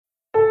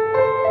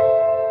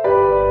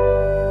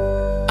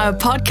A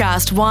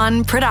Podcast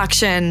One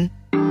production.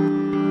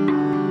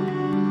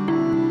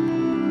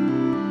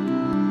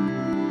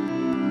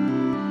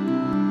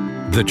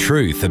 The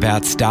truth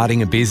about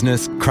starting a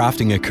business,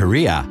 crafting a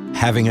career,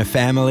 having a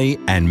family,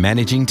 and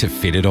managing to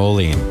fit it all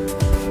in.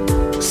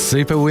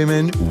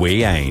 Superwomen,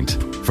 we ain't.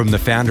 From the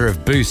founder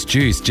of Boost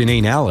Juice,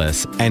 Janine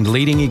Allis, and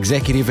leading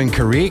executive and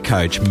career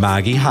coach,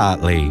 Margie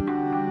Hartley.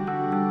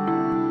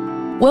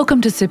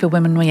 Welcome to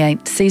Superwomen We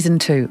Ain't, Season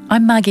 2.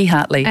 I'm Margie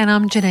Hartley. And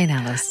I'm Janine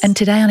Allis. And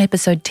today on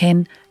episode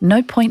 10,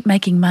 no point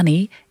making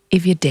money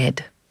if you're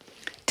dead.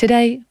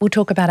 Today, we'll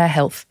talk about our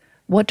health.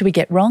 What do we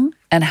get wrong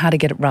and how to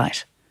get it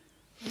right?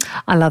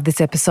 I love this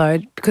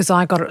episode because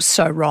I got it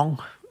so wrong.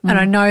 And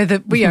I know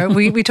that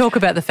we talk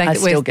about the fact I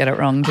that we still get it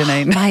wrong,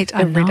 Janine. Mate,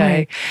 every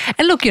day.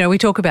 And look, we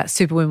talk about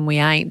superwomen we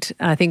ain't.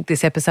 And I think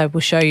this episode will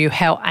show you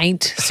how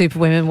ain't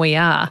superwomen we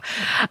are.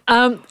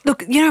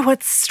 Look, you know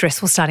what's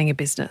stressful starting a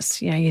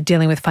business? You're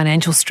dealing with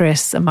financial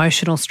stress,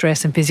 emotional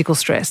stress, and physical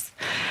stress.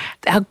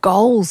 Our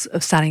goals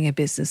of starting a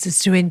business is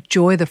to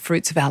enjoy the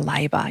fruits of our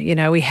labour.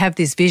 We have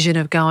this vision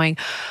of going,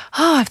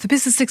 if the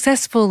business is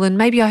successful and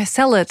maybe I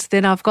sell it,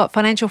 then I've got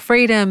financial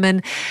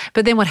freedom.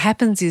 But then what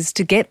happens is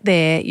to get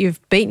there, you've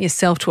beaten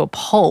yourself to a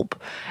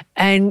pulp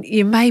and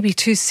you may be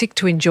too sick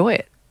to enjoy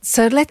it.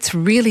 So let's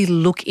really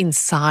look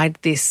inside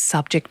this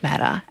subject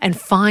matter and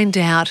find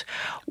out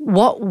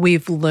what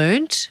we've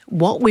learned,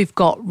 what we've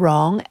got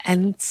wrong,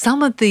 and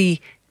some of the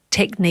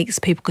techniques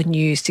people can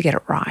use to get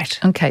it right.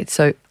 Okay,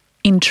 so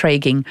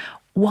intriguing.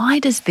 Why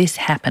does this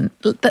happen?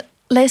 The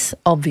less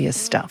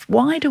obvious stuff.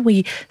 Why do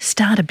we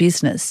start a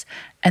business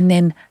and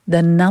then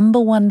the number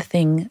one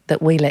thing that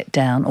we let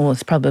down, or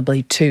it's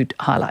probably two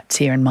highlights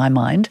here in my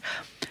mind,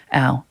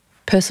 our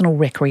personal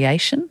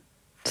recreation.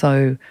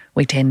 So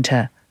we tend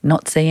to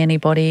not see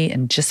anybody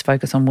and just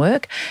focus on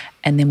work,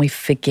 and then we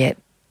forget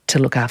to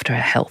look after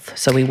our health.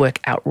 So we work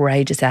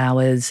outrageous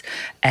hours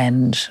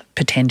and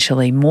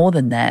potentially more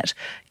than that,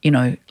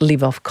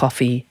 live off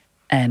coffee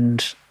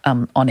and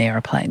on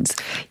aeroplanes.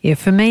 Yeah,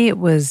 for me it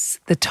was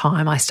the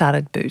time I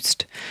started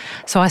Boost.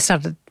 So I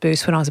started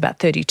Boost when I was about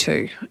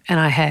 32 and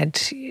I had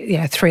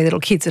 3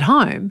 little kids at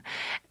home.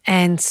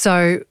 And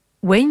so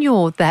when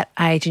you're that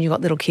age and you've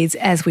got little kids,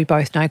 as we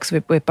both know because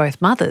we're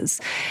both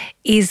mothers,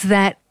 is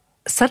that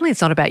suddenly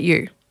it's not about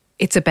you.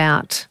 It's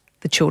about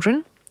the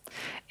children.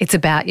 It's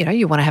about,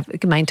 you want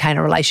to maintain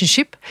a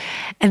relationship.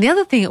 And the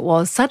other thing it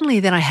was,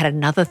 suddenly then I had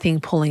another thing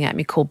pulling at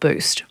me called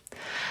Boost.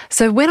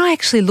 So when I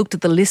actually looked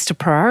at the list of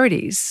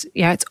priorities,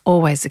 it's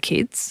always the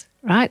kids,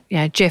 right?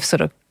 Jeff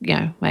sort of,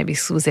 maybe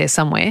was there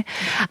somewhere.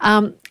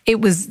 It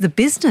was the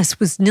business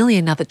was nearly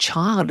another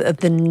child of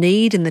the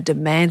need and the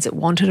demands it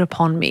wanted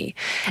upon me.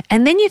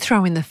 And then you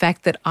throw in the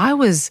fact that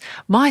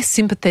my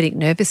sympathetic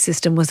nervous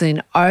system was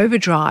in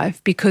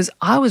overdrive because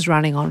I was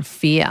running on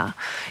fear,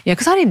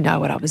 because I didn't know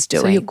what I was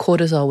doing. So your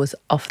cortisol was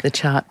off the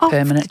chart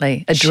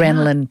permanently,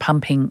 adrenaline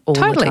pumping all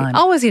the time. Totally.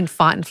 I was in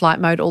fight and flight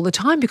mode all the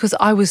time because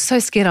I was so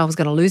scared I was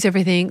going to lose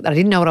everything, that I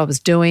didn't know what I was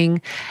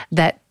doing,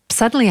 that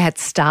suddenly I had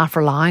staff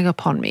relying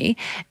upon me,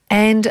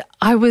 and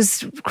I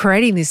was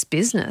creating this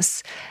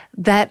business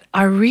that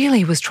I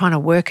really was trying to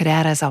work it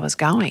out as I was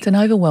going. It's an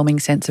overwhelming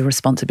sense of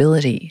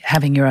responsibility,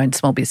 having your own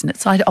small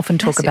business. I often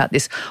talk about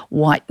this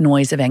white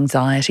noise of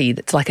anxiety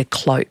that's like a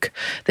cloak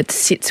that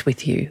sits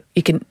with you.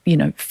 You can,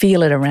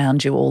 feel it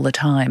around you all the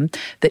time,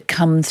 that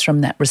comes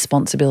from that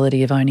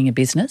responsibility of owning a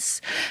business.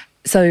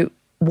 So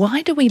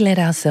why do we let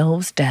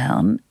ourselves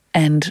down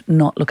and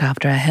not look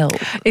after our health?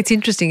 It's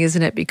interesting,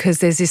 isn't it? Because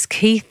there's this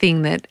key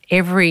thing that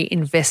every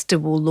investor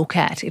will look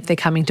at if they're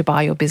coming to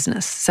buy your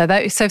business. So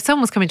if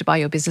someone's coming to buy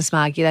your business,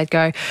 Margie, they'd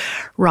go,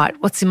 right,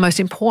 what's the most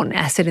important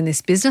asset in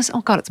this business?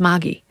 Oh, God, it's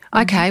Margie.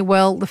 Okay,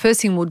 well, the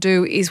first thing we'll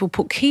do is we'll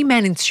put key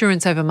man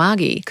insurance over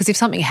Margie, because if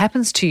something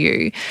happens to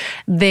you,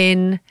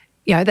 then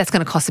that's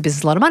going to cost the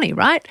business a lot of money,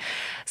 right?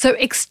 So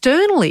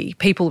externally,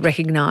 people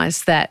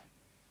recognise that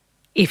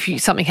if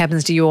something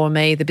happens to you or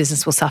me, the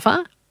business will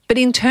suffer. But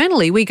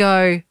internally we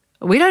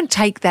don't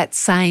take that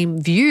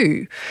same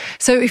view.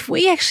 So if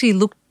we actually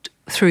looked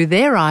through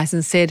their eyes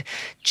and said,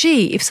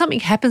 gee, if something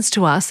happens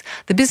to us,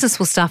 the business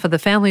will suffer, the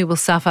family will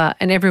suffer,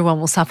 and everyone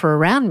will suffer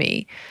around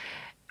me.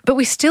 But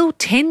we still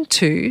tend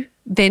to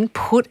then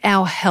put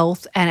our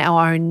health and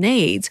our own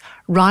needs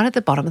right at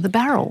the bottom of the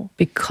barrel.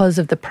 Because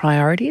of the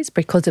priorities,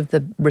 because of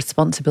the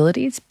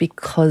responsibilities,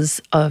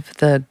 because of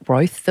the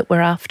growth that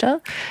we're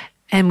after.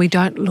 And we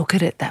don't look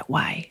at it that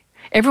way.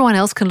 Everyone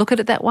else can look at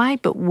it that way,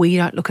 but we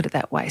don't look at it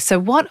that way. So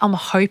what I'm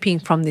hoping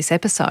from this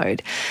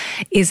episode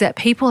is that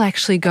people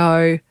actually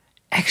go,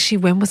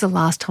 when was the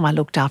last time I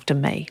looked after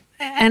me?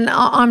 And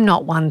I'm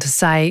not one to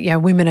say,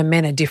 women and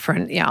men are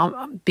different,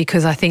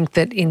 because I think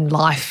that in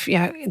life,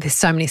 there's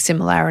so many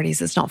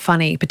similarities. It's not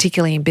funny,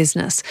 particularly in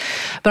business.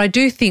 But I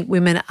do think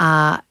women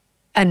are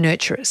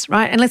nurturers,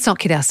 right? And let's not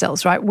kid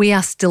ourselves, right? We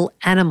are still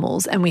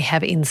animals and we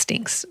have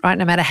instincts, right?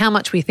 No matter how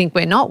much we think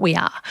we're not, we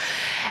are.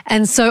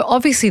 And so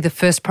obviously the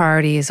first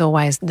priority is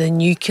always the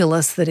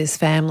nucleus that is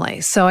family.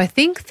 So I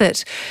think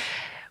that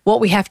what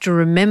we have to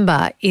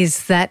remember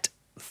is that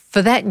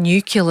for that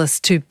nucleus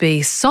to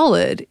be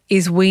solid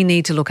is we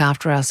need to look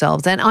after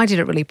ourselves. And I did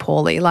it really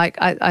poorly. Like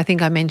I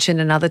think I mentioned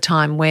another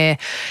time where,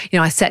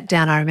 I sat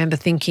down, I remember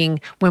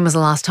thinking, when was the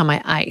last time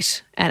I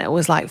ate? And it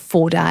was like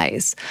 4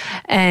 days.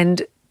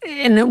 And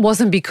it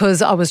wasn't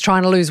because I was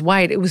trying to lose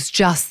weight. It was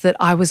just that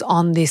I was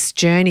on this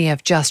journey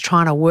of just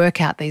trying to work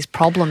out these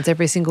problems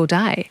every single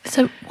day.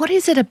 So what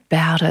is it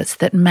about us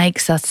that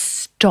makes us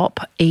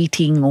stop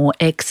eating or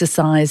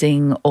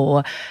exercising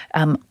or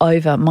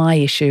over? My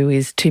issue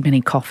is too many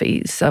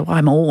coffees. So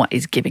I'm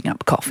always giving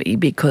up coffee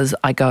because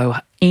I go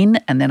in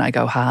and then I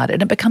go hard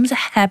and it becomes a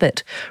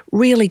habit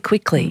really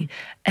quickly.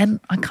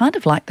 And I kind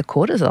of like the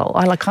cortisol.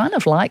 I kind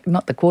of like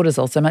not the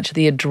cortisol so much,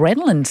 the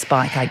adrenaline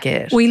spike I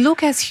get. We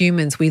look as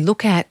humans, we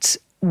look at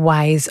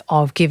ways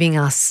of giving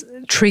us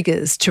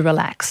triggers to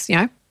relax,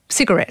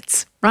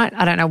 cigarettes, right?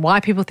 I don't know why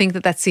people think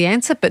that that's the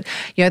answer, but,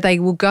 they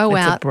will go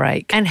It's out a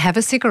break. and have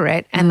a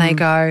cigarette and they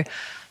go,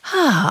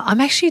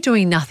 I'm actually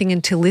doing nothing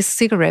until this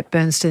cigarette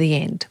burns to the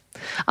end.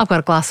 I've got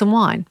a glass of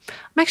wine.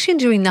 I'm actually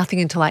doing nothing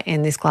until I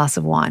end this glass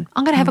of wine.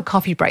 I'm going to have a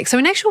coffee break. So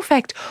in actual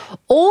fact,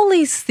 all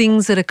these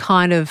things that are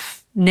kind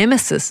of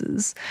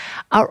nemesises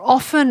are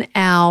often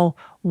our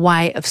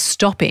way of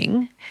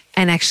stopping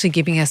and actually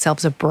giving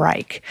ourselves a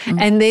break.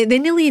 And they're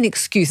nearly an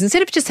excuse.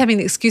 Instead of just having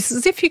an excuse,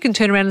 as if you can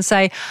turn around and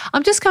say,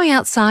 I'm just going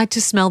outside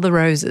to smell the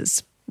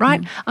roses.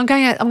 Right? I'm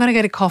going to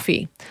go to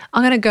coffee.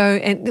 I'm going to go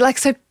and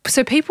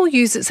so people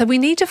use it. So we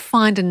need to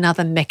find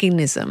another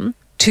mechanism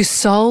to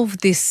solve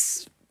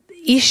this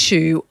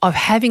issue of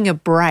having a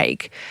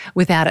break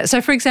without it.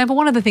 So for example,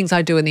 one of the things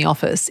I do in the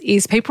office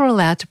is people are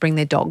allowed to bring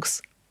their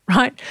dogs,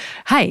 right?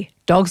 Hey,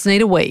 dogs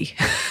need a wee.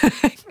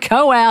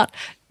 Go out,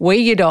 wee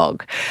your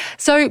dog.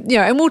 So,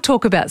 and we'll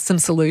talk about some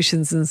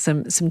solutions and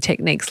some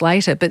techniques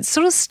later, but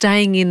sort of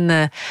staying in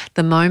the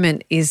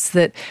moment is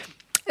that,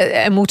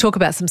 and we'll talk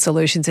about some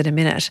solutions in a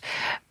minute,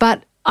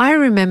 but I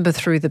remember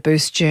through the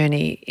Boost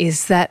journey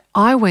is that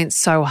I went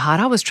so hard.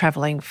 I was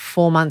traveling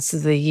 4 months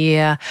of the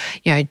year,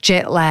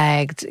 jet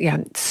lagged,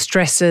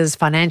 stresses,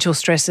 financial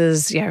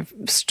stresses,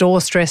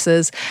 store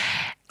stresses.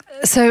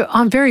 So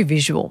I'm very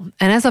visual.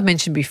 And as I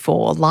mentioned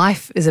before,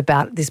 life is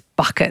about this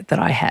bucket that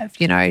I have.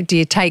 Do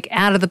you take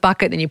out of the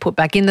bucket and you put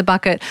back in the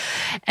bucket?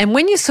 And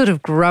when you're sort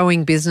of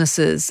growing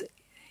businesses,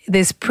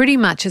 there's pretty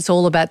much, it's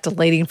all about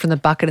deleting from the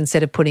bucket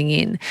instead of putting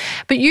in.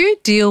 But you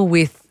deal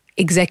with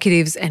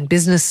executives and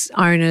business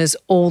owners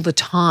all the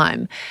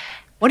time.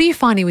 What are you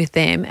finding with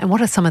them and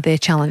what are some of their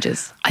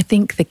challenges? I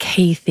think the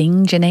key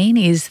thing,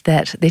 Janine, is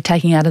that they're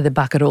taking out of the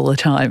bucket all the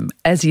time,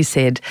 as you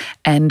said.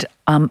 And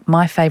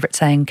my favourite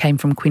saying came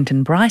from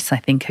Quentin Bryce, I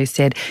think, who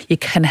said, you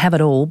can have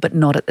it all, but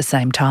not at the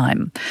same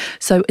time.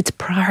 So it's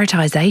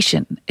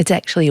prioritisation. It's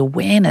actually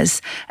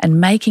awareness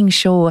and making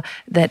sure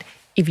that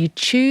if you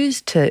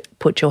choose to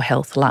put your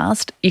health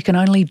last, you can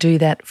only do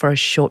that for a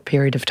short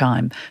period of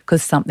time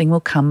because something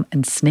will come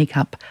and sneak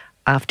up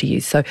after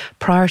you. So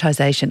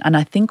prioritisation, and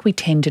I think we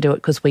tend to do it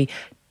because we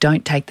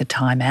don't take the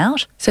time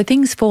out. So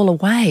things fall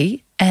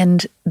away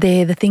and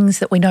they're the things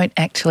that we don't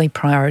actually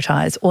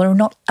prioritise or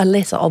are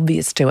less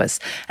obvious to us,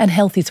 and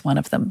health is one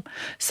of them.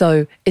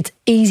 So it's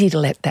easy to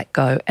let that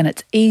go and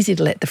it's easy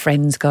to let the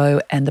friends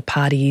go and the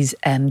parties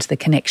and the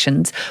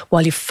connections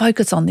while you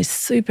focus on this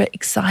super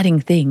exciting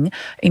thing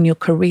in your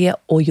career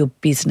or your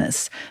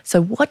business.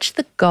 So watch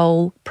the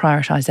goal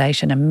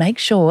prioritisation and make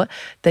sure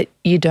that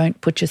you don't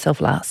put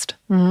yourself last.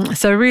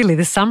 So really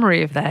the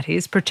summary of that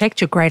is protect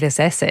your greatest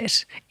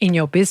asset in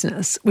your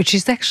business, which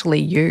is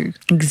actually you.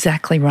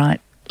 Exactly right.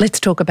 Let's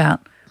talk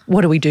about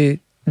what do we do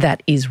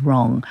that is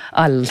wrong.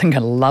 I think I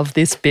love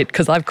this bit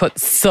because I've got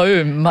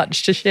so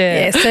much to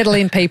share. Yeah, settle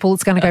in, people.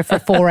 It's going to go for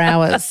 4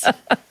 hours.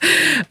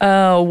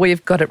 Oh,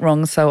 we've got it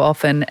wrong so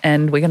often,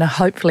 and we're going to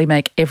hopefully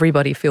make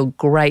everybody feel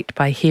great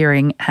by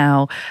hearing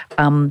how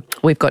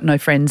we've got no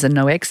friends and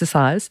no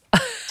exercise.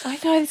 I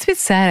know, it's a bit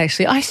sad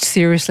actually. I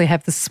seriously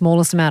have the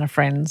smallest amount of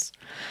friends.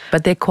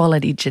 But they're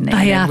quality, Janine.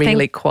 They are, really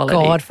thank quality.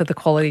 God for the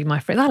quality of my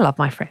friends. I love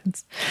my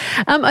friends.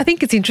 I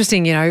think it's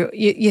interesting,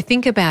 you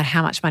think about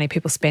how much money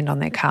people spend on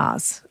their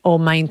cars or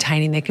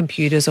maintaining their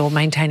computers or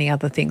maintaining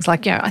other things.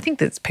 Like, I think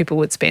that people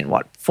would spend,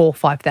 $4,000 or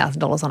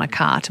 $5,000 on a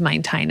car to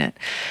maintain it.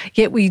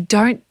 Yet we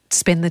don't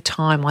spend the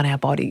time on our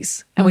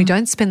bodies and we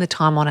don't spend the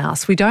time on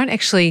us. We don't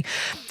actually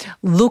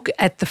look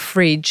at the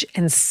fridge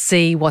and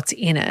see what's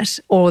in it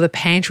or the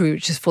pantry,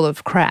 which is full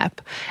of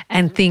crap,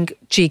 and think,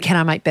 gee, can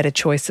I make better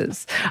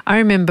choices? I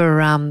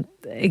remember,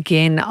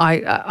 again,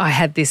 I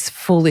had this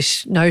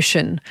foolish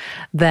notion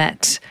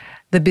that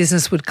the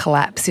business would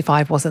collapse if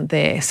I wasn't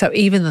there. So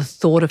even the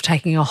thought of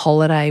taking a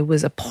holiday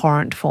was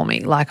abhorrent for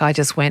me. Like I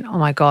just went, oh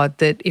my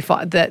God,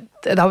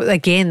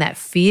 again, that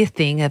fear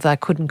thing of I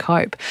couldn't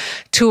cope,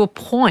 to a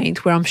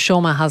point where I'm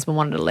sure my husband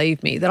wanted to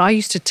leave me, that I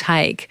used to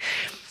take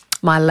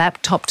my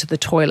laptop to the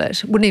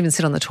toilet. Wouldn't even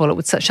sit on the toilet,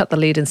 would shut the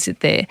lid and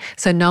sit there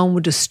so no one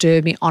would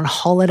disturb me on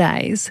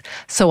holidays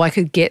so I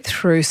could get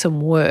through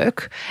some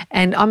work.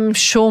 And I'm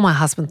sure my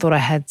husband thought I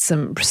had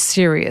some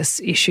serious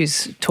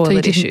issues,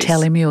 toilet issues. So you didn't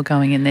tell him you were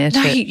going in there?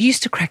 No, he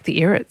used to crack the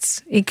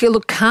irrits.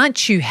 Look,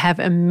 can't you have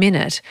a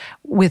minute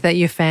with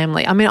your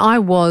family? I mean, I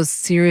was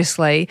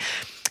seriously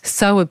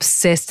so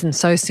obsessed and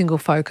so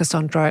single-focused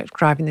on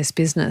driving this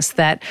business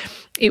that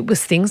it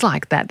was things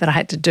like that I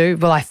had to do.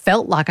 Well, I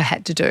felt like I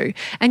had to do.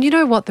 And you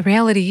know what? The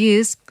reality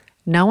is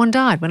no one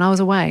died when I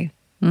was away.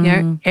 You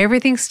know,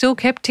 everything still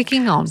kept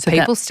ticking on. So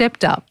people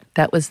stepped up.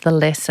 That was the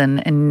lesson,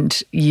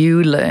 and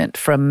you learnt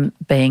from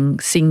being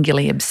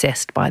singularly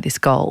obsessed by this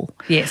goal.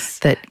 Yes.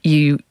 That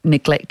you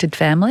neglected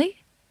family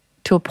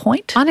to a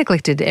point? I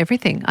neglected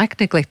everything. I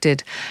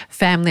neglected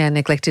family. I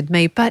neglected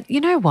me. But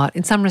you know what?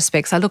 In some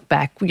respects, I look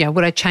back,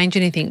 would I change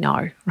anything?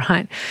 No,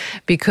 right?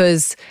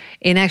 Because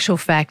in actual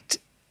fact,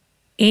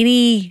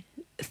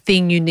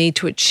 anything you need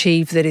to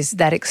achieve that is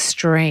that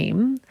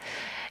extreme,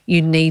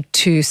 you need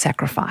to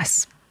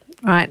sacrifice.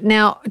 Right.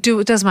 Now,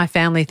 does my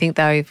family think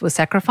they were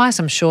sacrificed?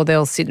 I'm sure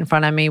they'll sit in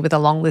front of me with a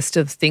long list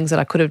of things that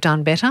I could have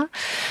done better.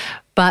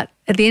 But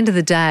at the end of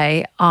the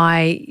day,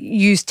 I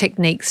used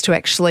techniques to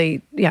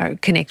actually,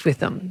 connect with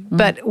them.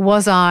 But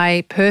was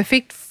I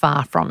perfect?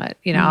 Far from it.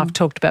 I've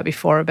talked about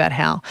before about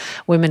how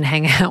women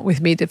hang out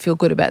with me to feel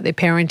good about their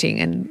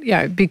parenting,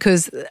 and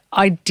because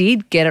I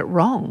did get it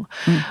wrong.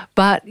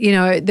 But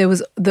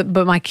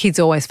but my kids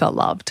always felt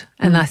loved,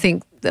 and I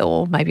think,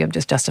 or maybe I'm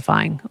just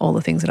justifying all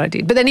the things that I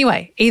did. But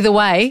anyway, either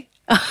way,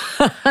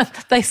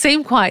 they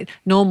seem quite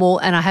normal,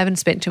 and I haven't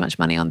spent too much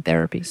money on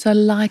therapy. So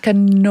like a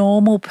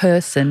normal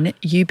person,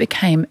 you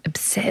became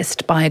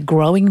obsessed by a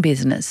growing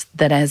business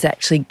that is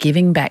actually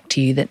giving back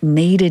to you, that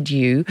needed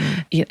you.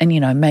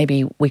 And,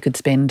 maybe we could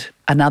spend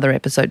another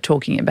episode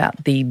talking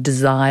about the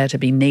desire to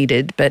be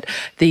needed, but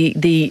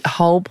the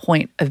whole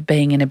point of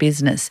being in a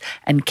business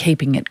and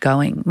keeping it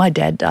going. My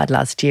dad died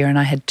last year and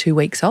I had 2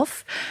 weeks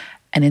off.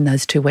 And in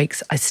those 2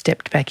 weeks, I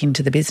stepped back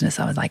into the business.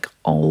 I was like,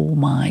 oh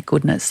my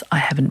goodness, I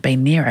haven't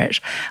been near it.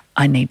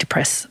 I need to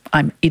press.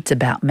 It's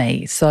about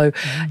me. So,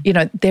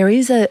 there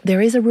is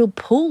a real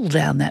pull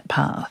down that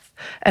path.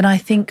 And I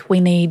think we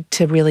need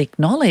to really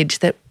acknowledge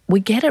that we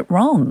get it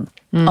wrong.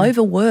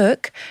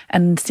 Overwork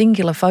and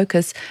singular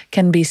focus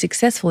can be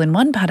successful in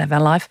one part of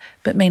our life,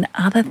 but mean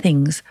other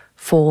things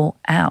fall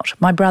out.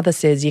 My brother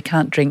says you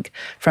can't drink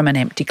from an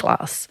empty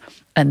glass.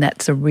 And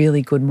that's a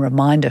really good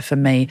reminder for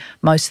me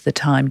most of the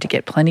time to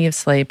get plenty of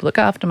sleep, look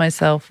after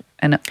myself,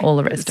 and all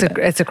the rest of it.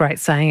 It's a great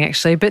saying,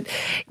 actually. But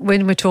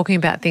when we're talking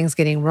about things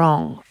getting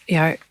wrong,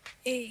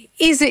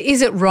 is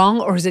it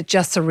wrong, or is it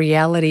just a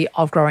reality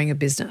of growing a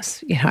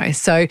business?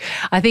 So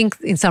I think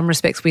in some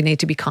respects we need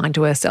to be kind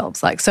to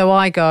ourselves. So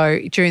I go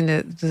during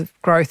the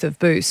growth of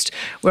Boost,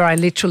 where I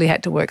literally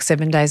had to work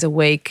 7 days a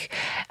week,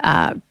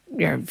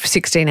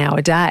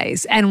 16-hour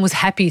days, and was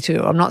happy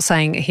to. I'm not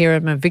saying here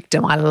I'm a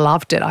victim. I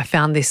loved it. I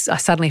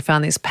suddenly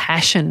found this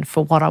passion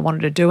for what I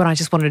wanted to do, and I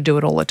just wanted to do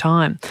it all the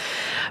time.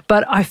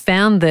 But I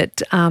found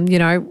that,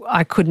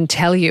 I couldn't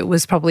tell you. It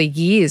was probably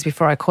years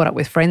before I caught up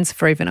with friends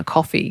for even a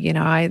coffee.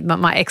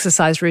 My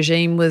exercise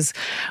regime was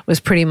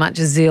pretty much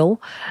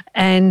zil,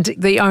 and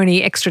the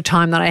only extra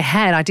time that I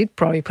had, I did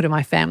probably put in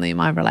my family and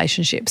my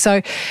relationship.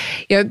 So,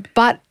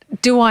 but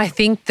do I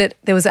think that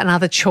there was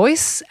another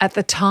choice at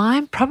the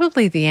time?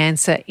 Probably the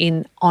answer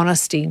in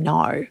honesty,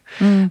 no.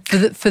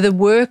 For the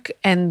work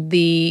and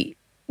the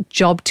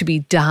job to be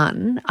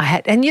done, I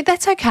had, and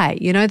that's okay.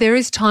 There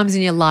is times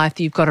in your life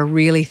that you've got to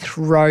really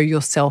throw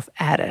yourself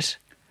at it.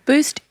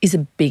 Boost is a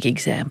big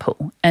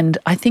example, and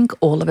I think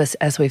all of us,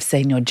 as we've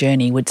seen your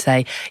journey, would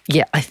say,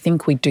 yeah, I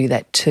think we'd do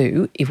that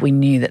too if we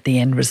knew that the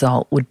end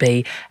result would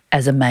be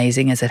as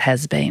amazing as it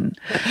has been.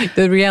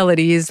 The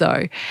reality is,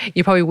 though,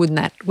 you probably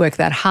wouldn't work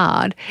that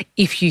hard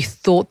if you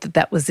thought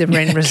that was the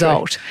end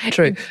result.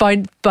 True.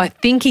 By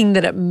thinking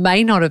that it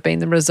may not have been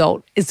the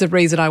result is the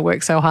reason I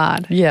work so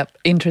hard. Yep,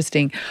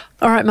 interesting.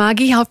 All right,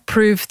 Margie, I've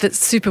proved that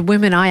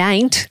superwomen I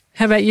ain't.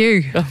 How about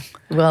you?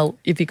 Well,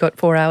 if you've got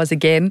 4 hours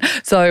again.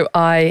 So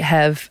I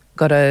have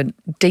got a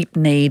deep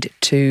need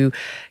to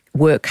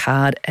work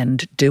hard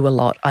and do a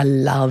lot. I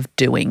love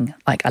doing.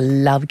 I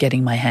love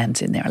getting my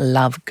hands in there. I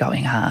love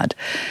going hard.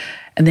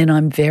 And then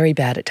I'm very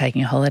bad at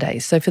taking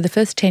holidays. So for the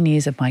first 10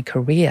 years of my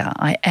career,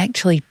 I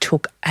actually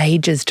took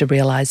ages to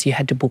realise you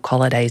had to book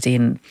holidays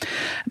in.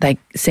 They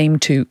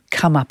seemed to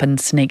come up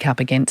and sneak up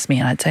against me,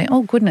 and I'd say,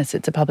 oh goodness,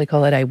 it's a public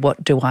holiday,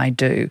 what do I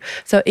do?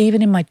 So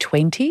even in my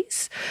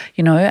 20s,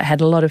 I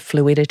had a lot of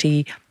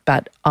fluidity,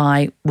 but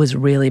I was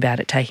really bad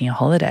at taking a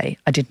holiday.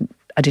 I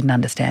didn't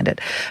understand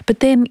it. But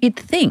then you'd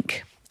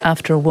think,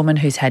 after a woman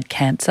who's had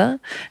cancer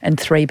and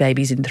 3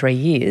 babies in 3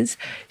 years,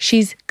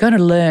 she's going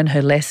to learn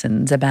her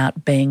lessons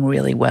about being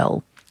really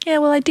well Yeah,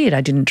 well, I did.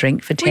 I didn't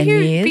drink for 10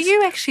 years. But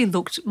you actually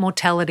looked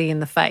mortality in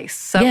the face.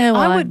 So yeah,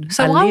 well,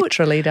 I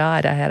literally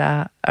died. I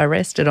had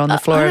arrested on the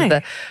floor of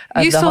the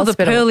You saw hospital.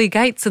 the pearly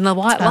gates and the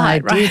white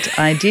light, right?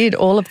 I did.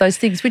 All of those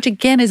things, which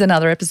again is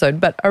another episode.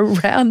 But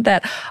around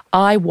that,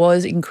 I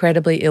was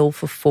incredibly ill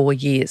for 4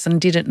 years and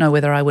didn't know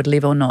whether I would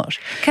live or not.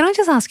 Can I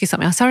just ask you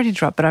something? I'm sorry to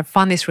interrupt, but I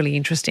find this really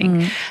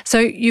interesting. So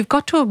you've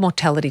got to a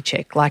mortality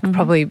check, like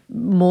probably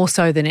more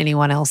so than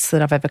anyone else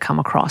that I've ever come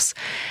across.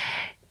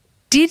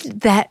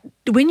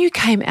 When you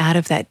came out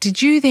of that,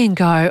 did you then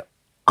go,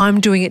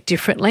 I'm doing it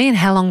differently, and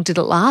how long did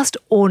it last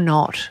or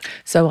not?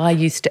 So I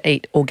used to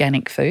eat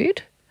organic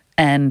food,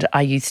 and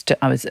I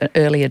was an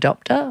early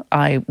adopter.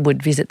 I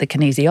would visit the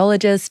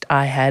kinesiologist.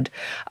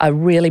 I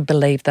really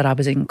believed that I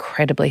was an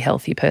incredibly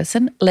healthy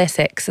person, less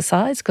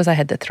exercise because I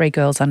had the 3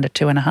 girls under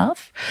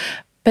 2.5.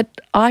 But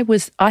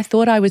I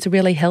thought I was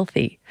really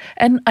healthy.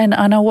 And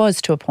I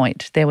was to a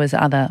point. There was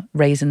other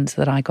reasons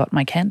that I got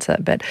my cancer,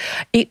 but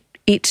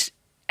it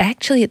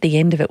actually, at the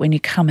end of it, when you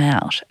come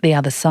out the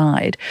other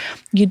side,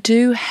 you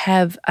do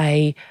have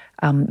a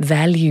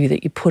value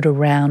that you put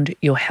around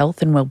your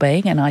health and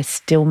well-being, and I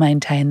still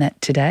maintain that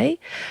today.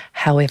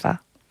 However,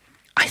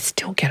 I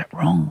still get it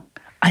wrong.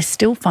 I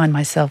still find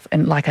myself,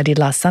 and like I did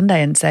last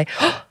Sunday, and say,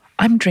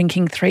 I'm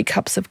drinking 3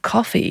 cups of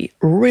coffee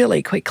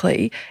really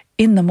quickly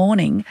in the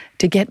morning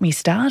to get me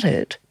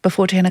started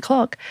before 10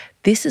 o'clock.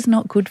 This is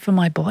not good for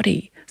my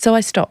body. So I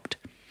stopped.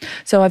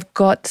 So I've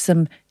got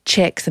some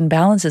checks and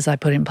balances I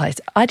put in place.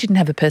 I didn't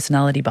have a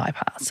personality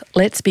bypass.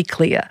 Let's be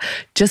clear.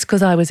 Just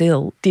because I was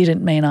ill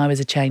didn't mean I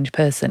was a changed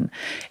person.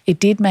 It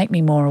did make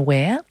me more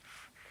aware.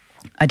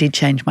 I did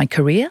change my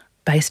career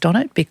based on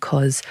it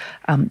because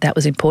that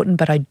was important,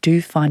 but I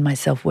do find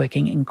myself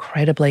working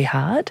incredibly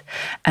hard,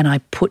 and I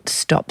put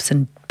stops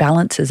and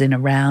balances in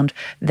around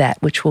that,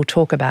 which we'll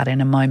talk about in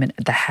a moment,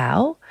 the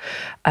how.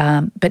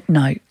 But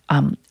no,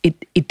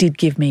 it did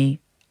give me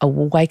a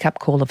wake-up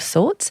call of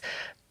sorts,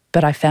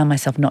 but I found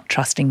myself not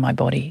trusting my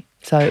body.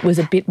 So it was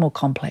a bit more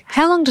complex.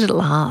 How long did it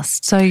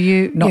last? So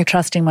Not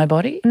trusting my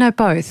body? No,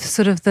 both.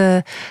 Sort of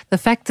the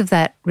fact of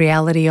that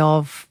reality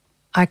of,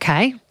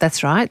 okay,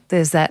 that's right,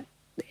 there's that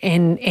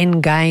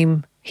end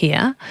game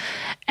here,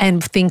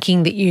 and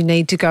thinking that you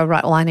need to go,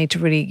 right, well, I need to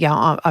really,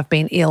 I've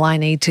been ill, I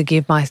need to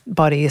give my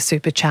body a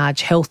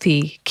supercharged,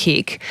 healthy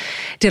kick.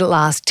 Did it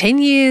last 10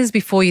 years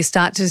before you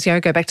start to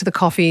go back to the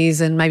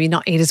coffees and maybe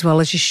not eat as well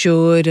as you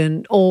should,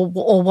 or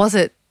was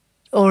it,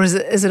 or is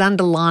it an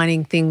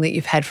underlining thing that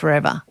you've had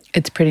forever?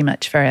 It's pretty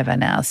much forever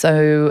now.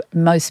 So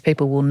most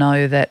people will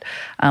know that,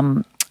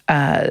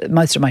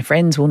 most of my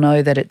friends will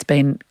know that it's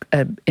been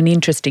an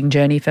interesting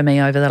journey for me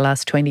over the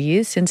last 20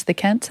 years since the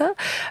cancer.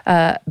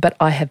 But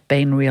I have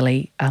been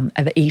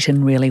I've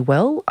eaten really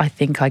well. I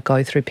think I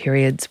go through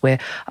periods where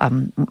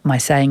my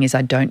saying is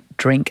I don't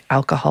drink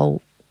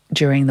alcohol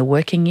during the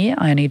working year.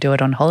 I only do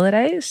it on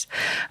holidays.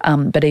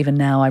 But even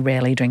now I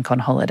rarely drink on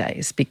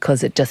holidays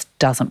because it just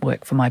doesn't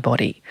work for my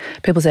body.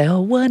 People say, oh,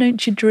 why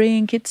don't you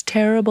drink? It's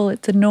terrible.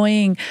 It's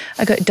annoying.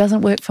 I go, it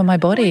doesn't work for my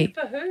body.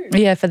 Annoying for who?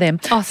 Yeah, for them.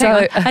 Oh,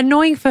 so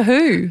annoying for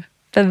who?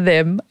 For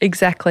them,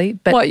 exactly.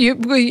 But what,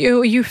 are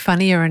you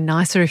funnier and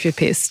nicer if you're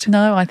pissed?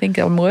 No, I think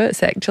I'm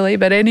worse actually.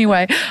 But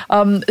anyway,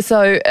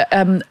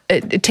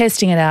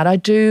 testing it out, I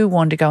do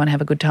want to go and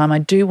have a good time. I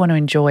do want to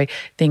enjoy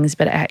things,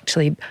 but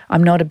actually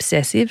I'm not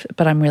obsessive,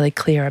 but I'm really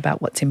clear about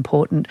what's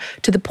important,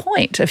 to the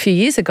point a few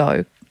years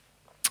ago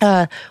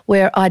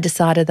where I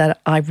decided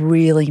that I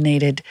really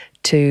needed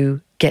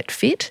to get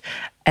fit,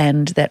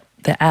 and that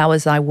the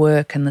hours I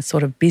work and the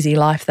sort of busy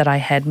life that I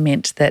had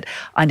meant that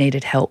I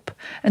needed help.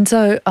 And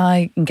so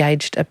I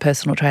engaged a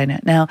personal trainer.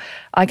 Now,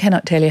 I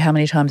cannot tell you how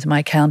many times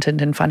my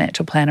accountant and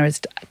financial planner has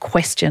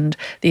questioned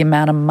the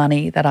amount of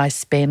money that I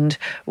spend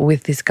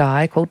with this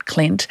guy called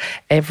Clint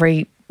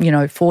every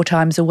 4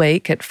 times a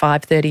week at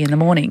 5:30 in the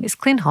morning. Is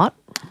Clint hot?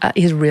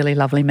 He's a really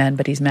lovely man,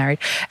 but he's married.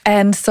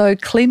 And so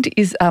Clint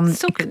is...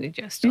 Still can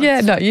suggest.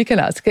 Yeah, no, you can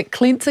ask.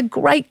 Clint's a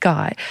great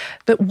guy.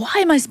 But why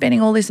am I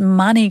spending all this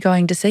money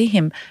going to see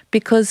him?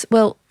 Because,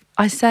 well,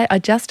 I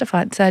justify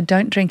it and say I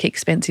don't drink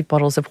expensive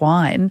bottles of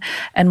wine,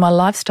 and my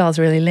lifestyle's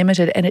really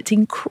limited, and it's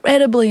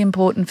incredibly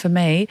important for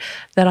me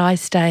that I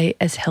stay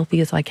as healthy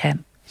as I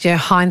can. Yeah,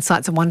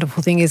 hindsight's a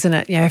wonderful thing, isn't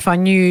it? If I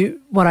knew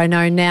what I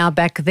know now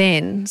back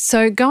then.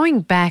 So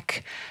going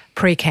back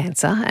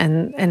pre-cancer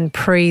and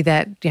pre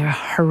that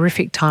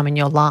horrific time in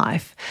your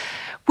life,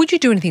 would you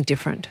do anything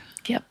different?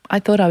 Yep. I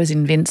thought I was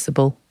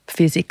invincible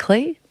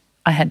physically.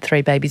 I had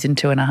 3 babies in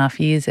 2.5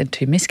 years and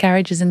 2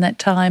 miscarriages in that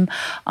time.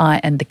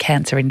 And the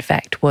cancer, in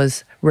fact,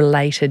 was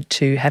related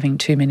to having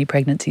too many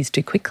pregnancies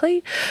too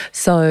quickly.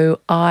 So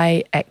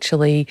I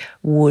actually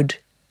would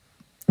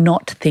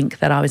not think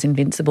that I was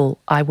invincible.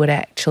 I would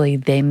actually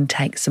then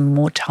take some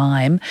more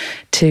time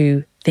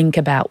to think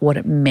about what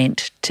it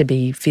meant to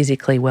be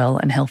physically well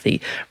and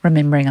healthy.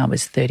 Remembering I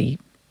was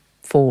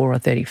 34 or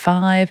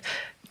 35,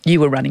 you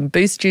were running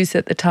Boost Juice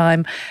at the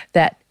time,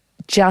 that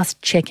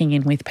just checking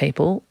in with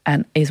people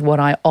and is what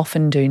I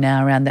often do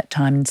now around that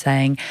time and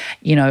saying,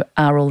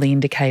 are all the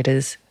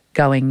indicators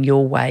going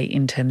your way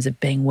in terms of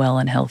being well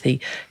and healthy,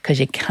 because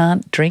you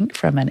can't drink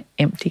from an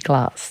empty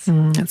glass.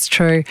 That's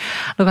true.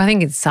 Look, I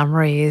think in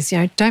summary is,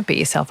 don't beat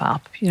yourself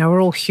up.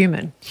 We're all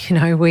human.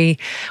 We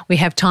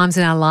have times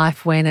in our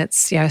life when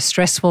it's,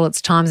 stressful.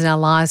 It's times in our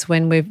lives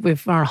when we're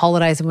on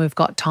holidays and we've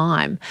got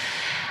time.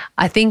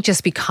 I think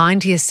just be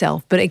kind to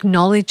yourself, but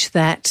acknowledge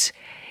that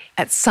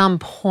at some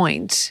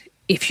point,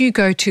 if you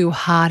go too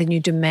hard and you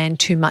demand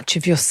too much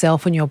of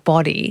yourself and your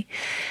body,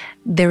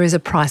 there is a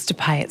price to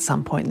pay at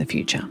some point in the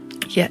future.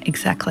 Yeah,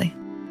 exactly.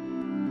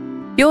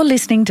 You're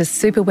listening to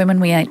Superwomen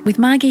We Ain't with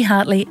Margie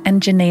Hartley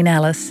and Janine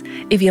Allis.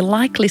 If you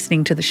like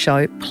listening to the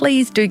show,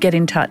 please do get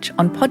in touch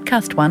on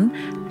Podcast One,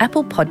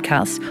 Apple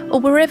Podcasts, or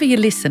wherever you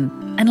listen,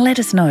 and let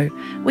us know.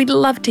 We'd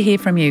love to hear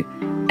from you.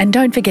 And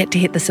don't forget to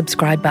hit the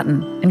subscribe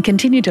button and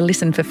continue to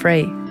listen for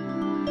free.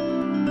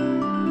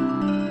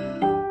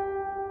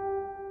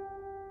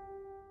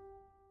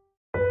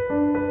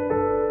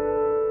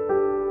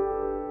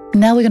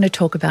 Now we're going to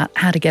talk about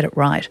how to get it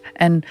right.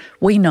 And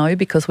we know,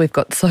 because we've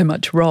got so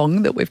much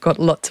wrong, that we've got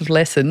lots of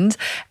lessons.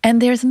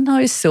 And there's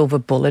no silver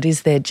bullet,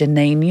 is there,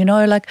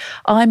 Janine?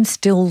 I'm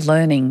still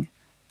learning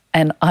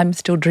and I'm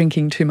still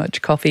drinking too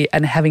much coffee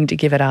and having to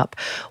give it up.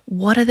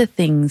 What are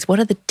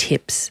the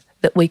tips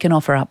that we can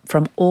offer up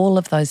from all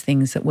of those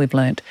things that we've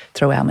learnt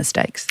through our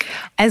mistakes?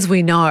 As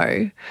we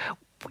know,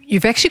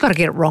 you've actually got to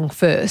get it wrong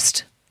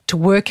first to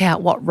work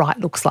out what right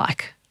looks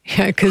like.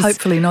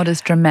 Hopefully not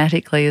as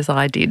dramatically as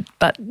I did,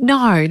 but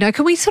no.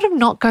 Can we sort of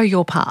not go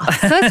your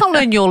path? So let's not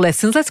learn your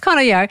lessons. Let's kind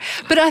of,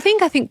 But I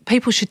think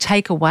people should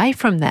take away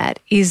from that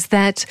is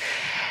that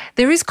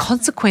there is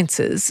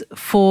consequences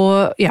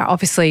for,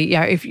 obviously,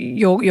 if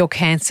your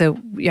cancer,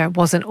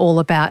 wasn't all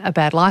about a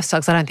bad lifestyle.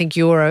 Because I don't think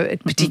you're a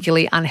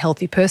particularly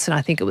unhealthy person.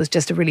 I think it was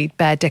just a really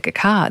bad deck of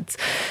cards.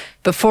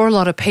 But for a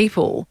lot of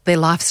people, their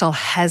lifestyle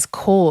has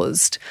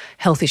caused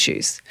health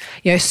issues.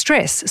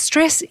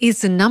 Stress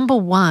is the number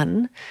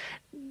one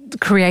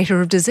creator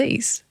of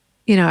disease.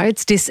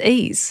 It's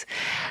dis-ease.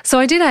 So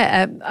I did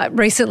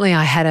recently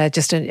I had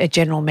a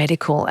general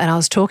medical, and I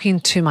was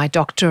talking to my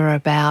doctor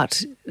about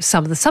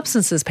some of the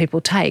substances people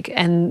take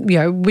and,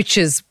 which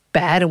is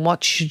bad and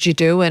what should you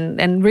do,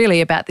 and really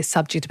about this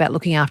subject about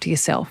looking after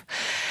yourself.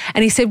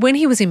 And he said when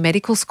he was in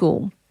medical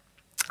school,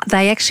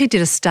 they actually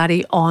did a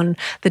study on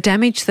the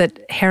damage that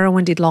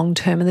heroin did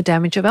long-term and the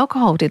damage of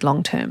alcohol did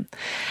long-term.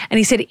 And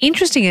he said,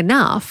 interesting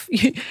enough,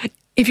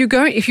 if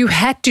you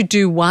had to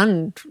do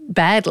one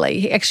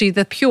badly, actually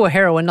the pure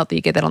heroin, not that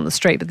you get that on the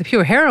street, but the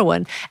pure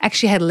heroin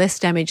actually had less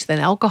damage than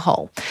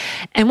alcohol.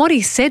 And what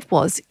he said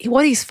was,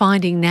 what he's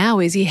finding now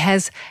is he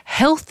has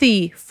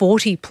healthy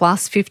 40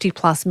 plus, 50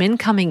 plus men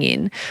coming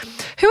in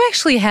who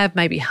actually have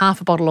maybe half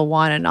a bottle of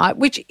wine a night,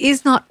 which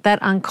is not that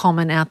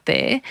uncommon out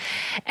there.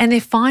 And they're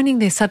finding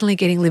they're suddenly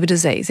getting liver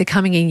disease. They're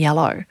coming in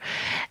yellow.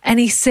 And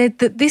he said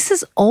that this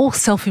is all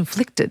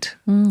self-inflicted,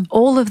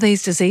 all of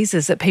these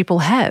diseases that people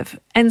have.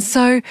 And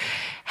so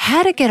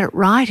how to get it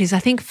right is, I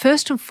think,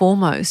 first and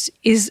foremost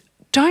is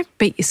don't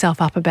beat yourself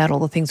up about all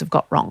the things we've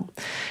got wrong,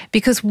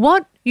 because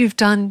what you've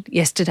done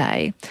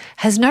yesterday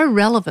has no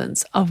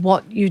relevance of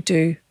what you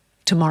do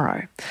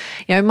tomorrow.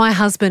 My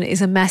husband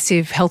is a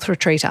massive health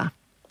retreater.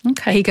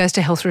 Okay. He goes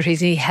to health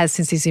retreats, and he has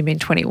since he's been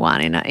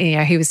 21. And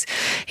he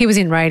was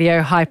in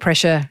radio, high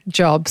pressure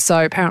job.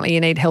 So apparently you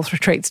need health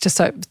retreats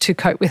to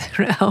cope with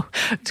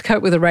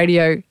a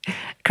radio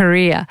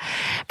career.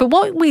 But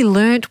what we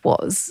learnt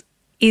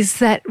is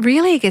that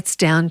really it gets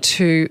down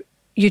to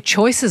your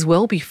choices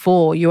well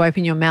before you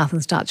open your mouth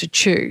and start to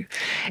chew.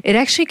 It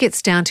actually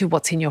gets down to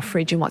what's in your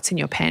fridge and what's in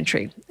your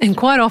pantry. And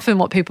quite often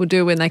what people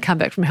do when they come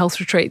back from health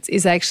retreats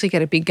is they actually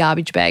get a big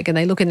garbage bag and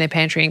they look in their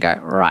pantry and go,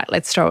 right,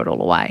 let's throw it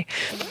all away.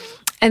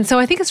 And so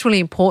I think it's really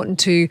important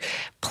to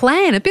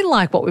plan, a bit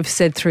like what we've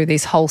said through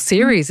this whole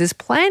series, is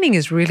planning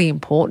is really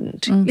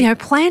important.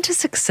 Plan to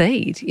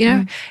succeed.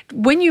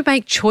 When you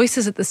make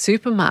choices at the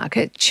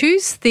supermarket,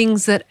 choose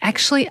things that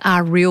actually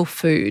are real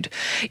food.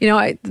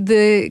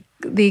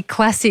 The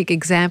classic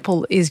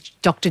example is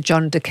Dr.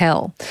 John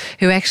Dickel,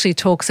 who actually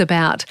talks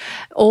about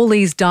all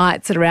these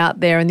diets that are out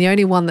there, and the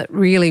only one that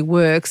really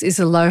works is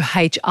a low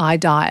HI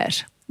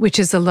diet, which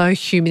is a low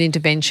human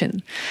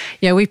intervention.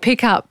 We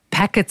pick up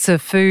packets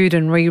of food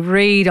and we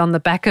read on the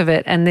back of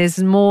it, and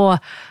there's more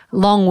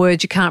long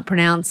words you can't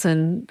pronounce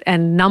and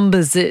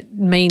numbers that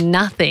mean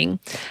nothing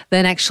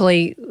than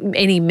actually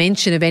any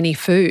mention of any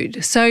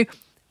food. So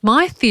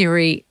my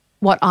theory,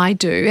 what I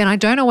do, and I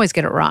don't always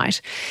get it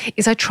right,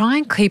 is I try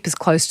and keep as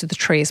close to the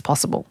tree as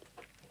possible.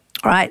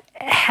 All right,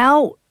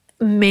 how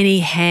many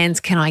hands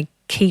can I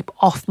keep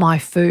off my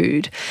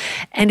food?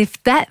 And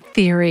if that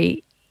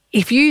theory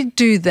if you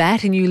do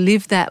that and you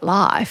live that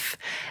life,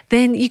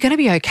 then you're going to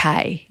be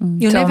okay.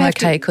 You'll So never I'm have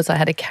okay because I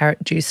had a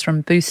carrot juice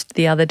from Boost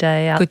the other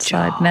day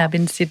outside NAB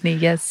in Sydney.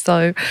 Yes,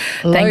 so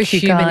thank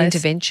you guys. Low human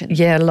intervention.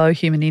 Yeah, low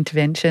human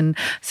intervention.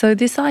 So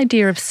this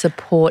idea of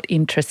support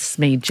interests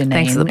me, Janine.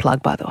 Thanks for the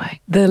plug, by the way.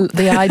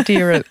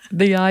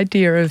 The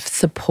idea of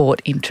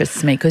support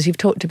interests me because you've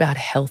talked about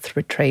health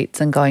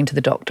retreats and going to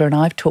the doctor, and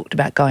I've talked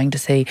about going to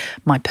see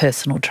my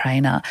personal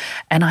trainer.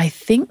 And I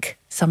think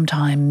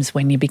sometimes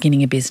when you're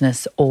beginning a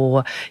business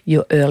or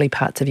your early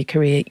parts of your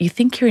career, you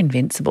think you're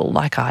invincible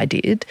like I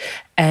did,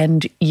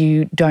 and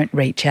you don't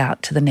reach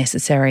out to the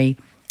necessary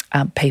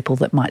people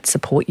that might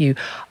support you.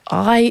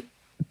 I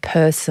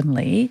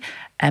personally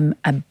am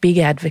a big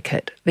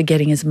advocate for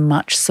getting as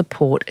much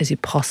support as you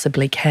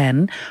possibly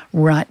can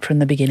right from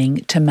the beginning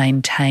to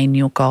maintain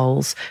your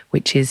goals,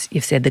 which is,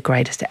 you've said, the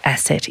greatest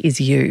asset is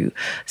you.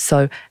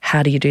 So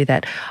how do you do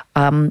that?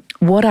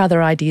 What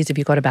other ideas have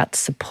you got about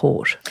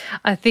support?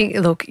 I think,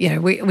 look,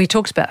 we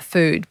talked about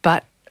food,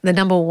 but the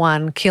number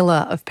one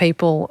killer of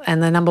people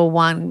and the number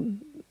one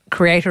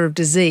creator of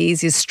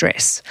disease is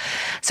stress.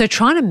 So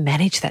trying to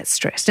manage that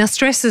stress. Now,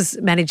 stress is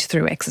managed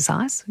through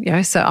exercise.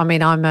 So I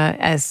mean,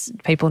 as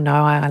people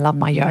know, I love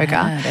my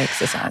yoga.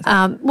 Exercise.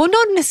 Well,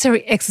 not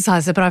necessarily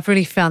exercise, but I've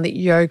really found that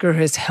yoga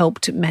has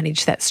helped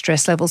manage that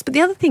stress levels. But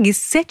the other thing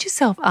is set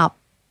yourself up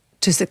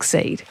to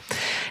succeed.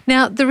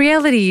 Now, the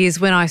reality is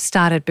when I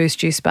started Boost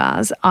Juice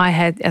Bars, I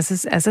had,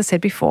 as I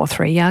said before,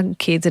 3 young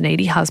kids, a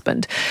needy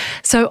husband.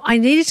 So I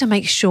needed to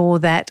make sure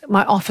that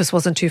my office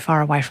wasn't too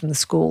far away from the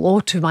school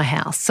or to my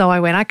house. So I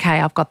went,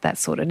 okay, I've got that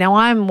sorted. Now,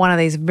 I'm one of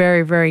these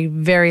very, very,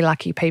 very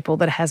lucky people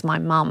that has my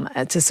mum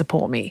to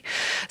support me.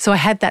 So I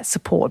had that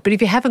support. But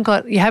if you haven't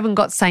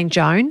got St.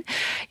 Joan,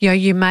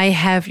 you may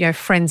have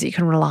friends that you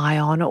can rely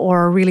on,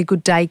 or a really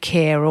good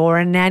daycare, or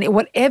a nanny,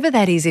 whatever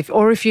that is. If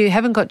you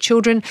haven't got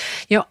children,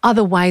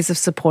 other ways of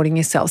supporting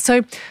yourself.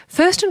 So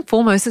first and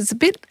foremost, it's a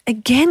bit,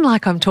 again,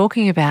 like I'm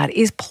talking about,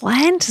 is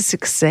plan to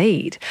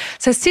succeed.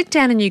 So sit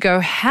down and you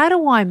go, how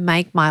do I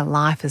make my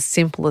life as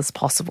simple as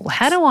possible?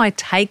 How do I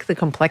take the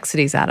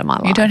complexities out of my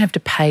life? You don't have to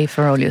pay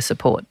for all your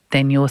support,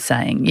 then you're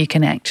saying. You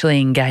can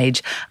actually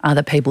engage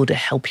other people to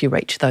help you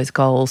reach those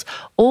goals,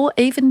 or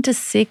even to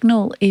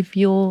signal if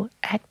you're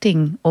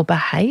acting or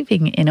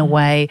behaving in a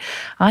way.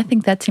 I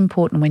think that's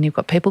important when you've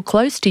got people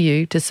close to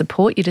you to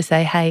support you, to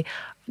say, hey,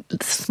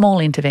 small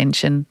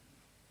intervention,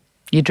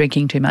 you're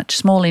drinking too much.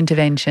 Small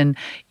intervention,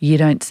 you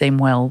don't seem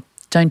well.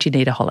 Don't you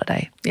need a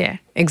holiday? Yeah,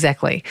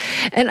 exactly.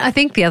 And I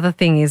think the other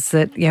thing is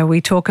that,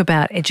 we talk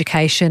about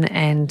education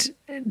and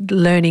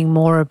learning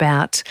more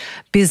about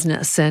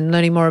business and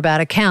learning more about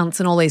accounts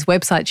and all these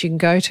websites you can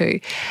go to.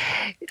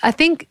 I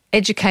think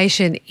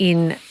education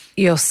in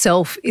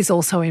yourself is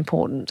also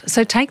important.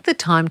 So take the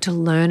time to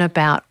learn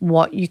about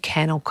what you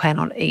can or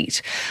cannot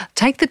eat.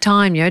 Take the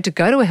time, to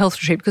go to a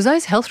health retreat, because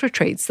those health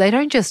retreats, they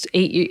don't just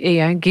eat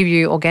you, give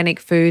you organic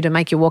food and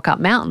make you walk up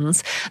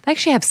mountains. They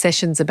actually have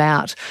sessions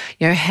about,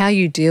 how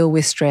you deal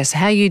with stress,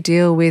 how you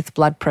deal with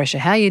blood pressure,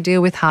 how you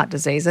deal with heart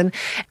disease. And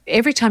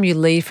every time you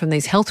leave from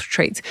these health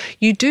retreats,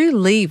 you do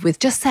leave with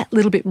just that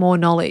little bit more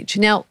knowledge.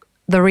 Now,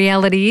 the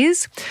reality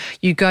is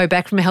you go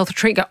back from a health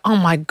retreat, go, oh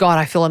my God,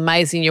 I feel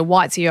amazing. Your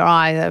whites of your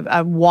eye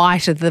are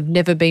whiter than they've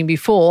never been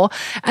before.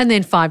 And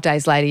then 5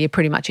 days later, you're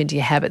pretty much into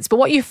your habits. But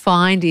what you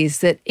find is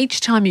that each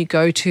time you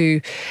go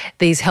to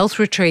these health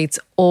retreats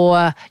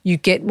or you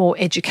get more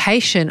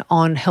education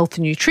on health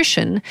and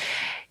nutrition,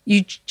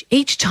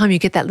 each time you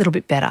get that little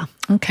bit better.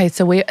 Okay,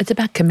 so it's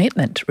about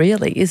commitment,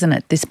 really, isn't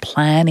it? This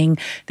planning,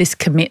 this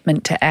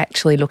commitment to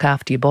actually look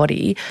after your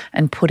body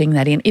and putting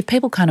that in. If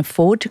people can't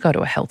afford to go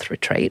to a health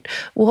retreat,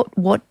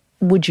 what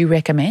would you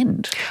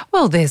recommend?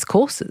 Well, there's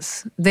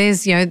courses.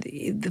 There's,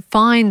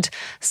 find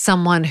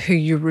someone who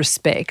you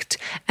respect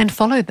and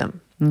follow them.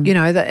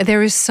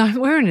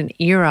 We're in an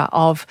era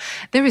of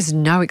there is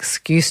no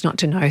excuse not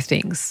to know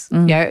things.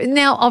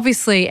 Now,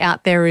 obviously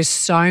out there is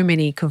so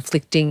many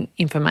conflicting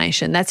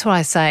information. That's why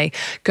I say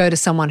go to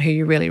someone who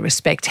you really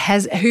respect,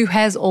 who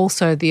has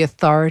also the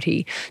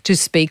authority to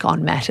speak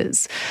on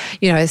matters.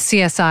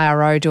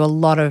 CSIRO do a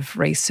lot of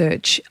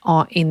research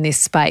in this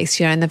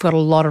space, and they've got a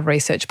lot of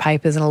research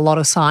papers and a lot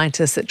of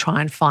scientists that try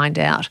and find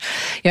out.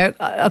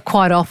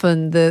 Quite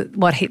often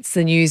what hits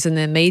the news and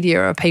the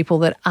media are people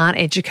that aren't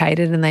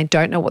educated and they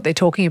don't know what they're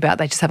talking about.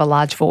 They just have a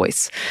large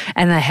voice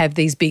and they have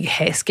these big,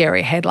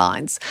 scary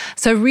headlines.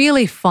 So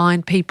really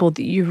find people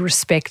that you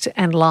respect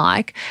and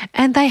like,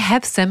 and they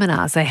have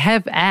seminars, they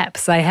have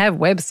apps, they have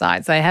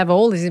websites, they have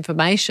all this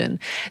information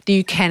that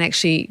you can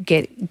actually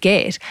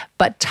get,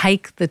 but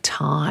take the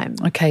time.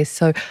 Okay,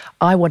 so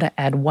I want to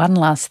add one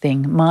last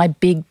thing. My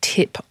big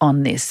tip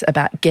on this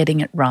about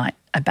getting it right,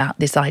 about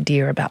this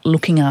idea about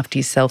looking after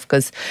yourself,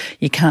 because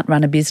you can't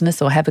run a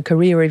business or have a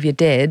career if you're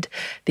dead,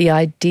 the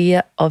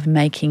idea of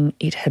making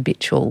it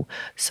habitual.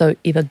 So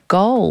if you've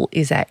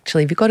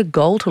got a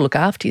goal to look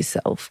after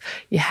yourself,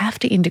 you have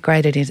to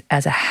integrate it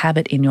as a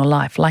habit in your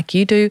life, like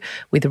you do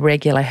with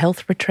regular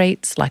health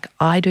retreats, like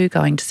I do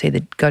going to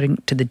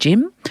the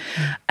gym.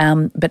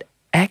 But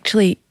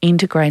actually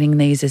integrating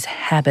these as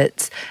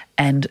habits,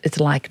 and it's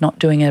like not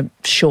doing a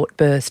short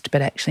burst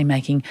but actually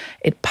making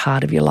it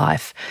part of your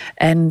life.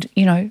 And,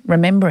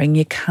 remembering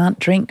you can't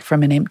drink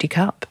from an empty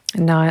cup.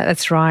 No,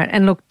 that's right.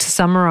 And look, to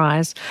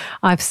summarise,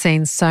 I've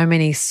seen so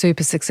many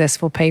super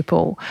successful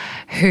people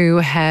who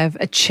have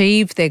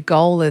achieved their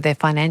goal of their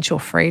financial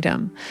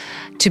freedom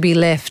to be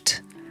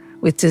left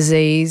with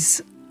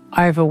disease,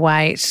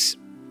 overweight,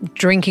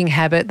 drinking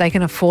habit. They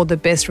can afford the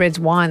best red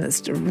wine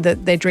that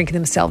they're drinking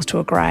themselves to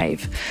a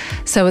grave.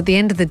 So at the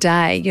end of the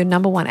day, your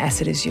number one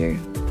asset is you.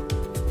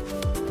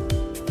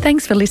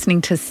 Thanks for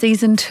listening to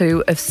Season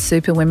 2 of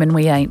Superwomen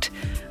We Ain't.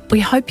 We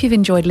hope you've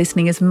enjoyed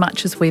listening as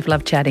much as we've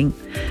loved chatting.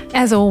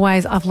 As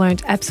always, I've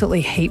learned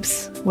absolutely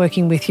heaps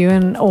working with you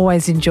and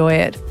always enjoy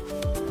it.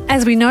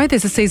 As we know,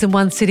 there's a Season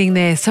 1 sitting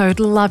there, so I'd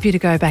love you to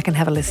go back and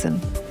have a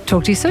listen.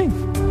 Talk to you soon.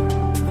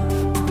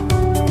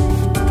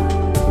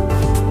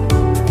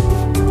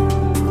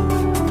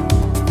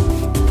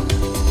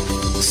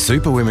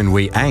 Superwomen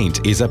We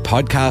Ain't is a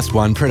Podcast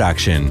One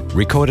production,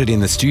 recorded in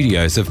the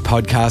studios of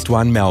Podcast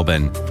One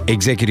Melbourne.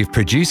 Executive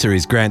producer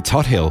is Grant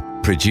Tothill.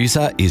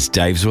 Producer is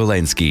Dave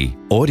Zwolensky.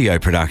 Audio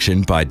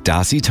production by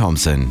Darcy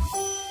Thompson.